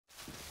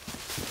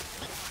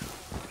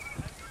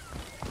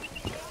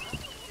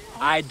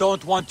I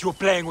don't want you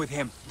playing with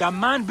him. The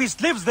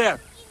man-beast lives there.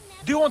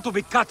 Do you want to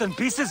be cut in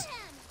pieces?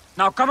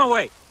 Now come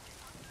away.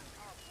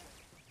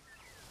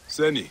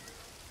 Seni,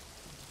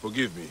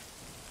 forgive me.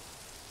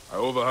 I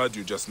overheard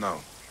you just now.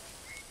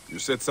 You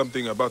said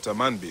something about a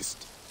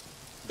man-beast.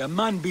 The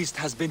man-beast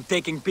has been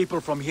taking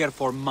people from here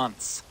for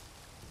months.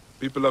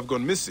 People have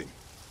gone missing.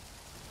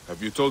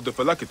 Have you told the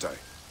Phylakitai?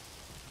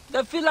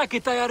 The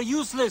Phylakitai are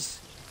useless.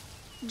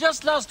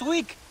 Just last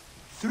week,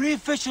 3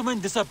 fishermen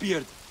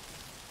disappeared.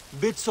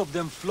 Bits of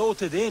them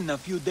floated in a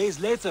few days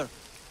later.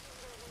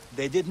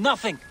 They did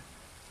nothing.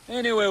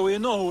 Anyway, we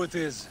know who it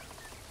is.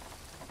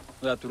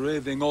 That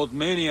raving old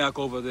maniac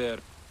over there.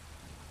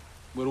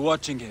 We're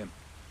watching him.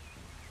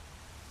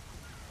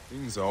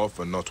 Things are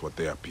often not what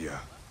they appear.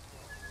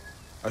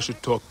 I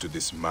should talk to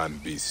this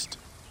man-beast.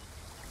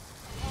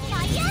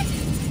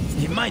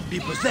 He might be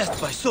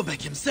possessed by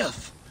Sobek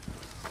himself.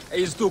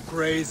 He's too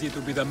crazy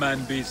to be the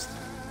man-beast.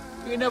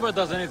 He never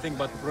does anything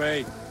but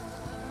pray.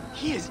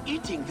 He is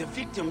eating the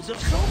victims of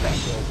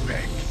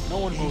Sobek. No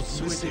one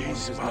goes missing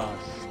with his mouth.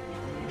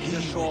 He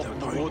just show up in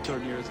the water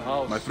near his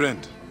house. My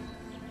friend,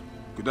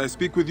 could I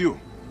speak with you?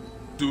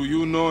 Do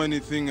you know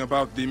anything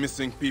about the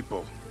missing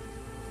people?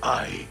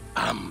 I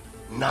am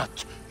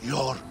not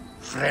your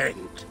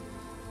friend.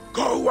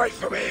 Go away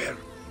from here.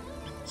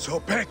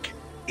 Sobek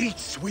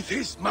eats with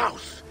his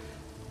mouth.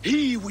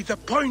 He with the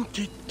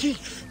pointed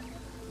teeth.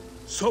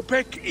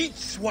 Sobek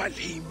eats while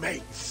he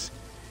mates.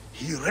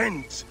 He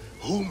rents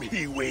whom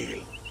he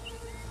will.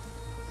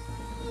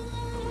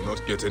 I will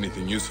not get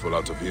anything useful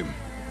out of him.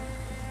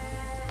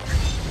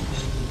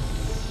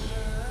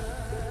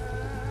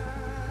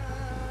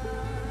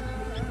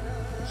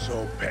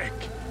 Sobek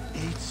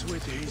eats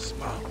with his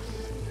mouth.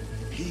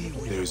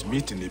 There is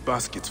meat in the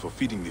baskets for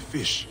feeding the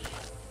fish.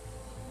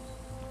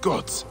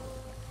 Gods,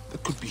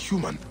 that could be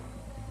human.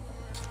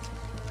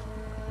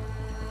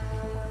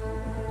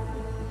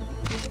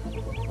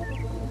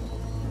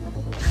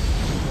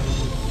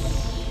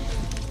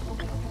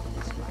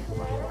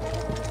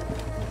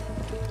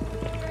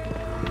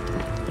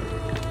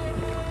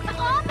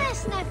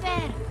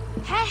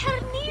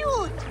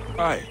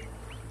 Hi.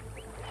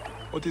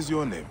 What is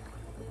your name?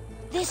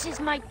 This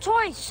is my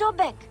toy,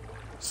 Sobek.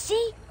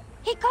 See?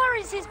 He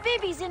carries his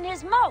babies in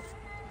his mouth.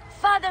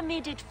 Father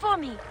made it for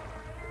me.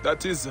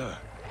 That is a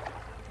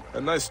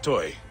nice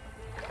toy.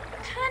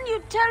 Can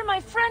you tell my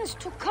friends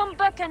to come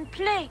back and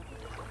play?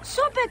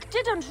 Sobek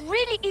didn't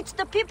really eat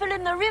the people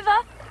in the river.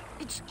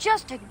 It's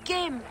just a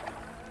game.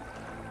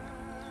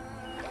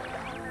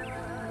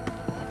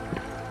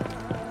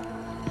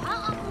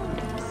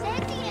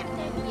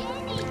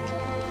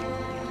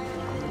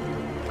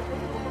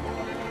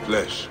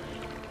 Flesh.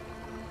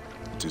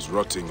 It is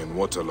rotting and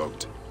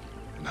waterlogged,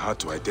 and hard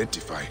to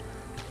identify.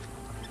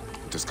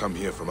 It has come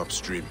here from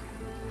upstream.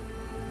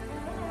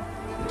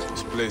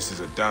 This place is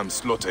a damn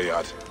slaughter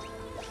yard.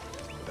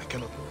 But I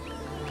cannot...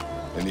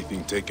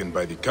 Anything taken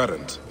by the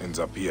current ends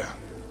up here.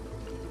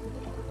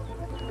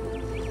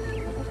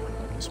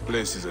 This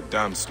place is a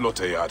damn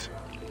slaughter yard.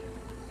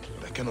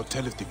 But I cannot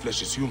tell if the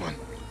flesh is human.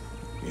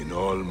 In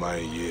all my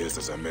years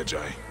as a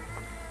Magi,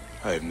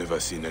 I have never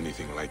seen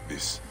anything like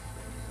this.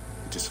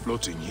 It is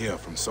floating here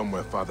from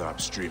somewhere farther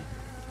upstream.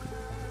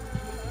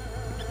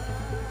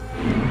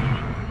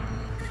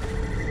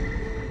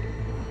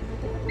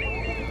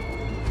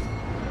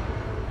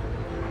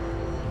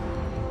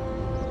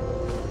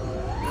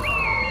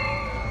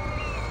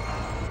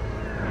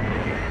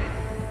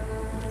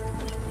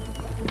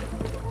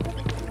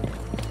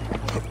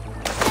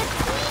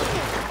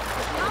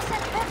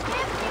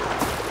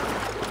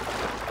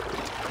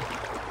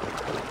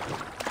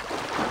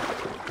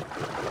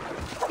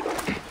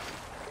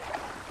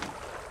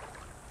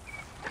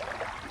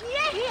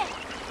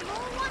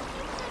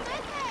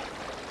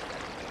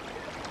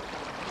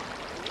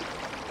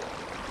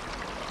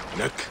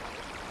 Neck.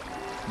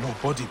 More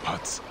body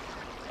parts.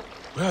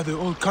 Where are they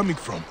all coming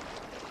from?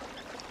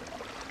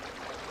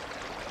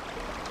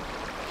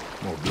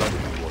 More blood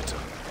in the water.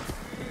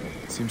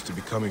 It seems to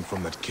be coming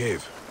from that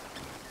cave.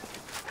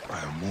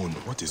 Moon,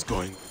 what is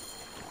going?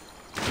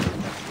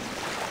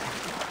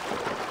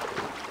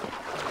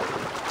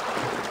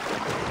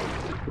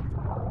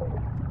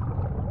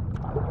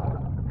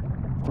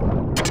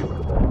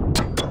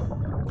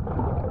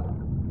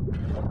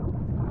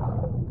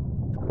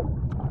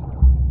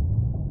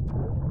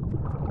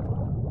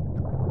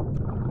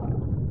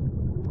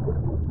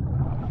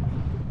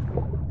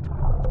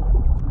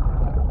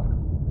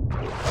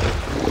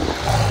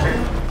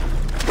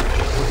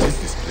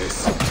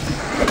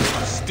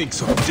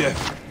 Stinks of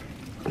death.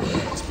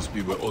 This must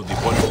be where all the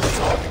body parts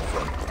are coming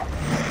from.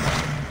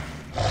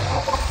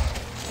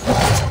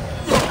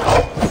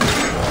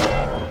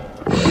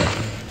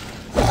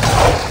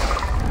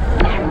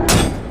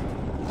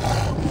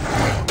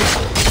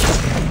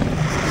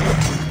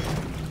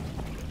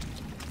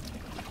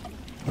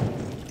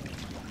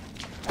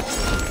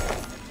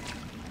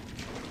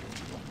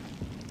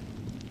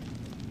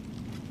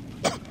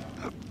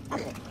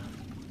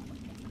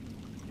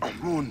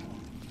 Moon.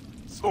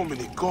 So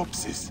many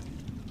corpses.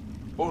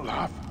 all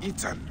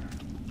half-eaten.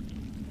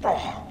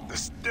 Oh, the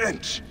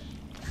stench!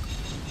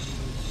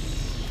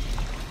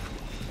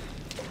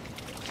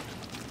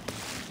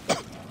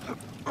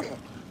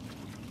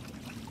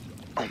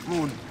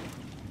 Amun,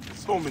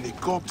 so many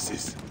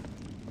corpses,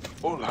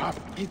 all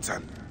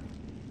half-eaten.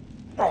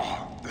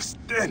 Oh, the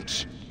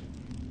stench!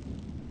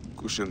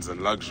 Cushions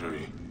and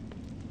luxury.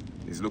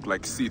 These look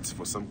like seats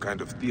for some kind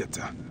of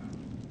theater.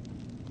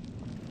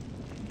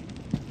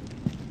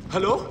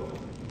 Hello?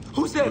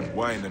 Who's there? Good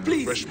wine and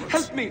Please, refreshments.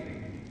 help me!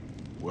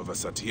 Whoever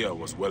sat here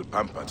was well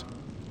pampered.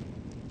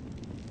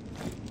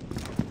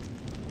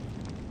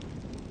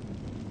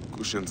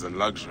 Cushions and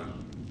luxury.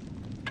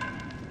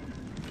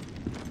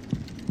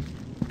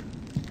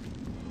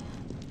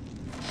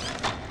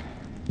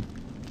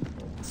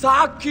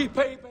 Saki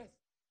papers!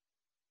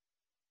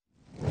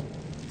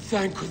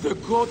 Thank the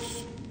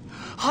gods!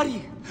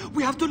 Hurry!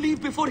 We have to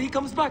leave before he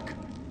comes back!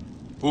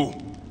 Who?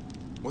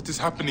 What is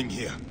happening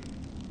here?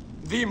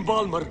 The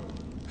embalmer.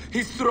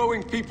 He's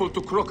throwing people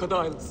to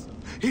crocodiles.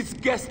 His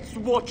guests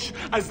watch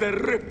as they're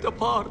ripped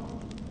apart.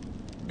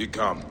 Be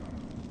calm.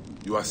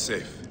 You are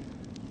safe.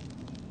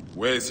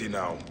 Where is he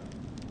now?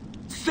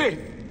 Safe!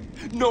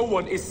 No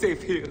one is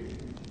safe here.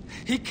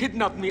 He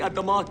kidnapped me at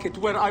the market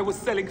where I was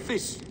selling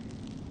fish.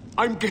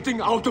 I'm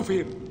getting out of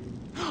here.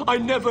 I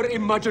never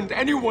imagined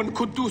anyone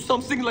could do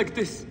something like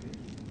this.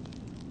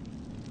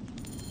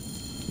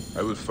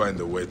 I will find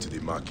a way to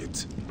the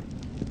market.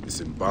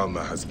 This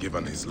embalmer has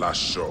given his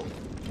last show.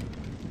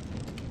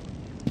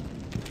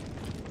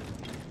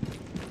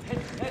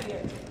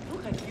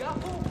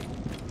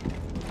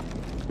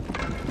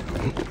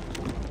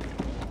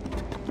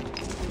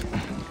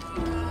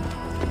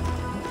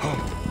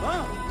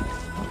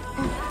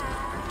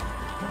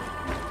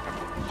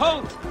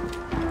 Halt!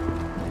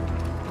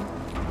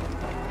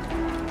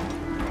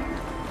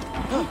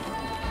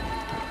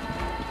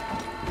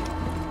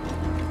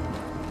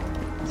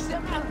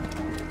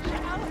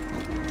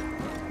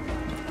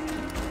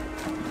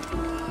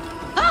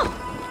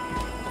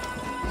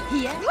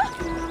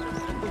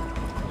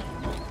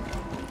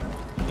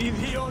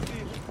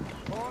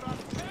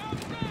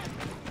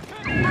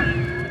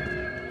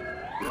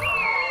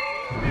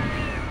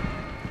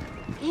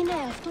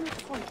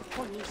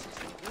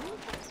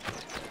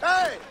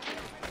 Hey!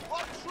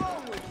 What's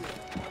wrong with you?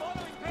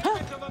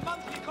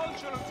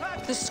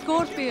 The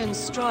scorpion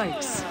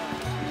strikes.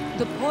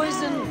 The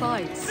poison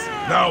bites.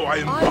 Now I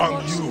embalm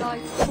watch you!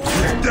 life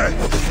fall.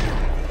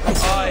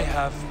 Death! I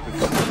have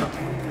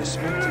become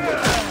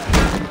respected.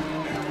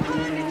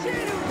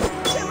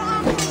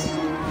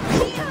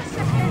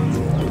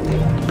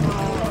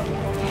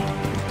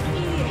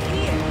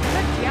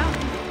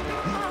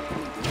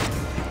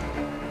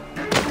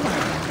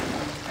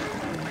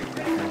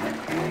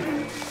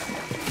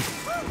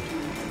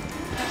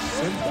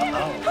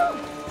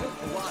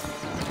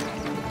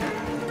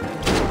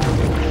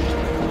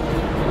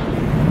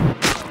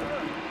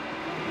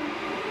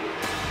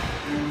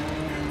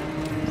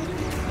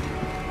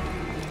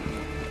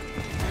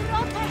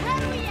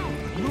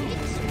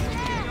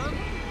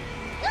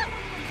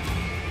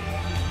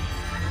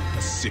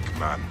 A sick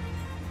man.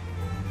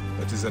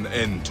 That is an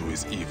end to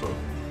his evil.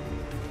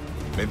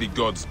 May the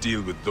gods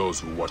deal with those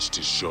who watched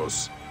his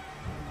shows.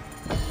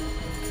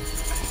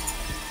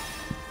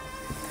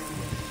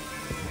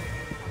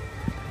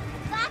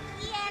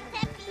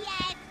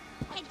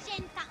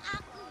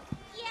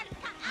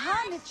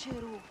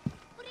 Cheru.